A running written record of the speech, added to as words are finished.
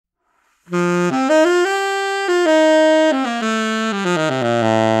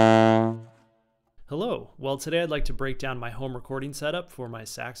Well, today I'd like to break down my home recording setup for my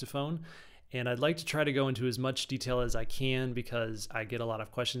saxophone, and I'd like to try to go into as much detail as I can because I get a lot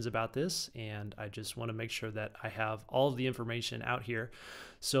of questions about this, and I just want to make sure that I have all of the information out here.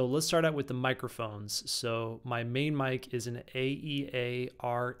 So let's start out with the microphones. So my main mic is an AEA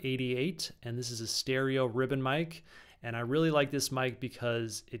R88, and this is a stereo ribbon mic, and I really like this mic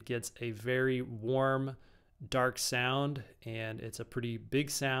because it gets a very warm, dark sound, and it's a pretty big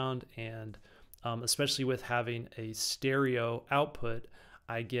sound, and especially with having a stereo output,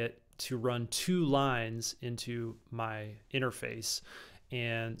 I get to run two lines into my interface.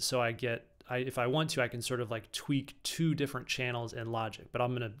 And so if I want to, I can sort of like tweak two different channels in Logic, but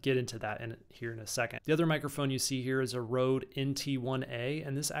I'm gonna get into that here in a second. The other microphone you see here is a Rode NT1A,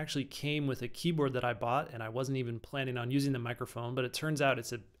 and this actually came with a keyboard that I bought, and I wasn't even planning on using the microphone, but it turns out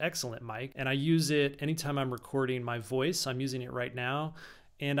it's an excellent mic, and I use it anytime I'm recording my voice. I'm using it right now.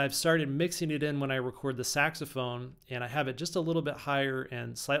 And I've started mixing it in when I record the saxophone, and I have it just a little bit higher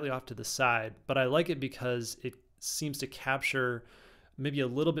and slightly off to the side, but I like it because it seems to capture maybe a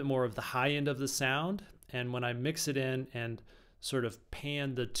little bit more of the high end of the sound. And when I mix it in and sort of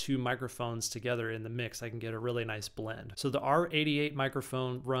pan the two microphones together in the mix, I can get a really nice blend. So the R88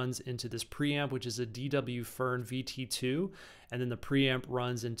 microphone runs into this preamp, which is a DW Fern VT2, and then the preamp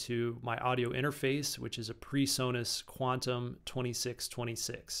runs into my audio interface, which is a PreSonus Quantum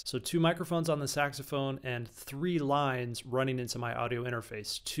 2626. So two microphones on the saxophone and three lines running into my audio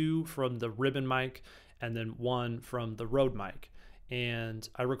interface, two from the ribbon mic and then one from the Rode mic. And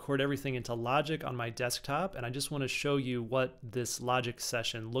I record everything into Logic on my desktop, and I just want to show you what this Logic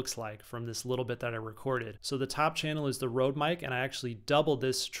session looks like from this little bit that I recorded. So the top channel is the Rode mic, and I actually double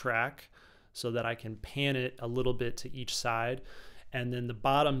this track so that I can pan it a little bit to each side. And then the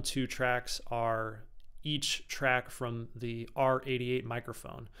bottom two tracks are each track from the R88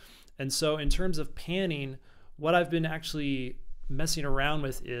 microphone. And so in terms of panning, what I've been actually messing around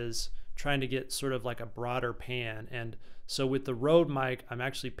with is trying to get sort of like a broader pan. And so with the Rode mic, I'm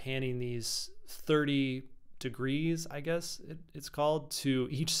actually panning these 30 degrees, I guess it's called, to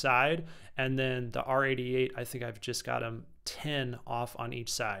each side. And then the R88, I think I've just got them 10 off on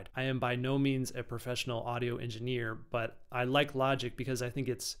each side. I am by no means a professional audio engineer, but I like Logic because I think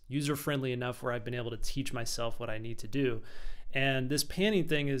it's user-friendly enough where I've been able to teach myself what I need to do. And this panning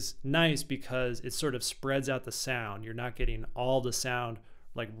thing is nice because it sort of spreads out the sound. You're not getting all the sound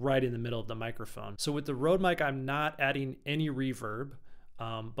like right in the middle of the microphone. So with the Rode mic, I'm not adding any reverb,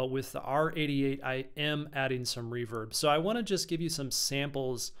 but with the R88, I am adding some reverb. So I want to just give you some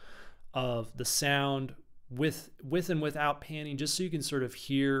samples of the sound with and without panning, just so you can sort of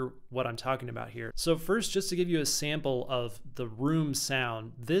hear what I'm talking about here. So first, just to give you a sample of the room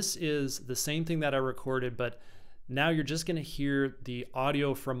sound, this is the same thing that I recorded, but now you're just gonna hear the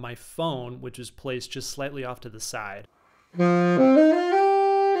audio from my phone, which is placed just slightly off to the side.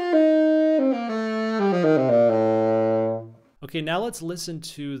 Okay, now let's listen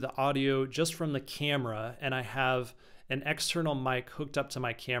to the audio just from the camera, and I have an external mic hooked up to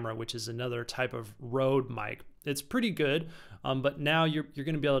my camera, which is another type of Rode mic. It's pretty good, but now you're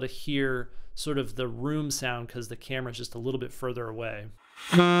going to be able to hear sort of the room sound because the camera is just a little bit further away.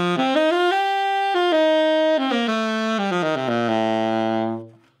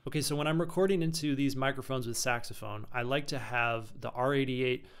 Okay, so when I'm recording into these microphones with saxophone, I like to have the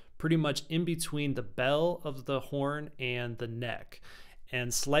R88 pretty much in between the bell of the horn and the neck,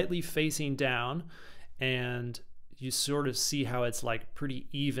 and slightly facing down, and you sort of see how it's like pretty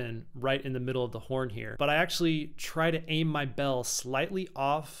even right in the middle of the horn here. But I actually try to aim my bell slightly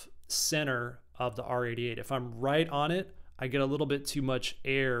off center of the R88. If I'm right on it, I get a little bit too much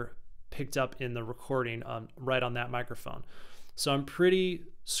air picked up in the recording right on that microphone. So I'm pretty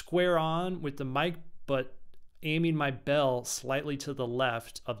square on with the mic, but aiming my bell slightly to the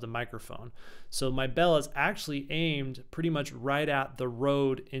left of the microphone. So my bell is actually aimed pretty much right at the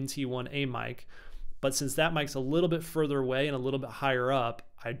Rode NT1A mic, but since that mic's a little bit further away and a little bit higher up,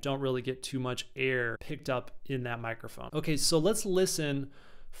 I don't really get too much air picked up in that microphone. Okay, so let's listen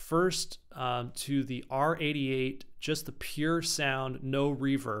first to the R88, just the pure sound, no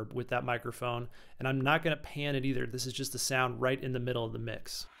reverb with that microphone, and I'm not gonna pan it either. This is just the sound right in the middle of the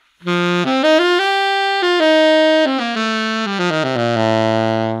mix.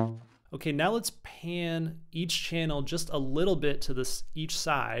 Okay, now let's pan each channel just a little bit to each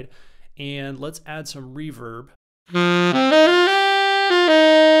side, and let's add some reverb.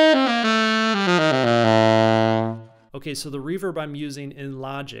 Okay, so the reverb I'm using in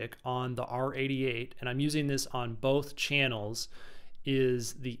Logic on the R88, and I'm using this on both channels,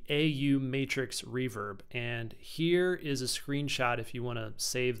 is the AU Matrix Reverb. And here is a screenshot if you want to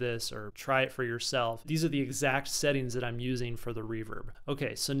save this or try it for yourself. These are the exact settings that I'm using for the reverb.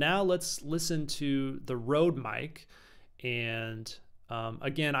 Okay, so now let's listen to the Rode mic. And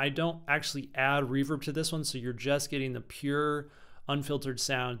again, I don't actually add reverb to this one, so you're just getting the pure unfiltered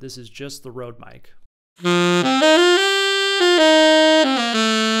sound. This is just the Rode mic.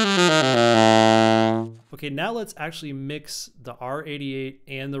 Okay, now let's actually mix the R88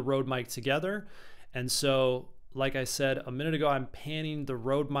 and the Rode mic together. And so, like I said a minute ago, I'm panning the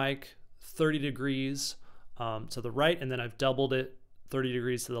Rode mic 30 degrees to the right, and then I've doubled it 30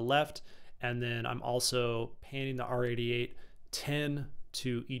 degrees to the left. And then I'm also panning the R88 10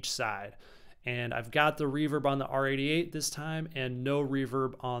 to each side. And I've got the reverb on the R88 this time and no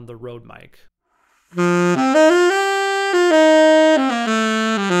reverb on the Rode mic.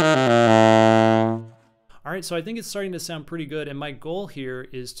 All right, so I think it's starting to sound pretty good, and my goal here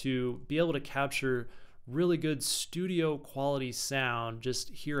is to be able to capture really good studio quality sound just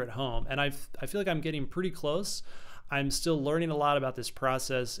here at home. And I feel like I'm getting pretty close. I'm still learning a lot about this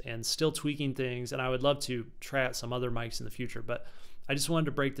process and still tweaking things, and I would love to try out some other mics in the future, but I just wanted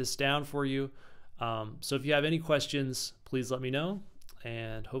to break this down for you. So if you have any questions, please let me know,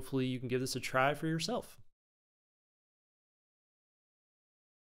 and hopefully you can give this a try for yourself.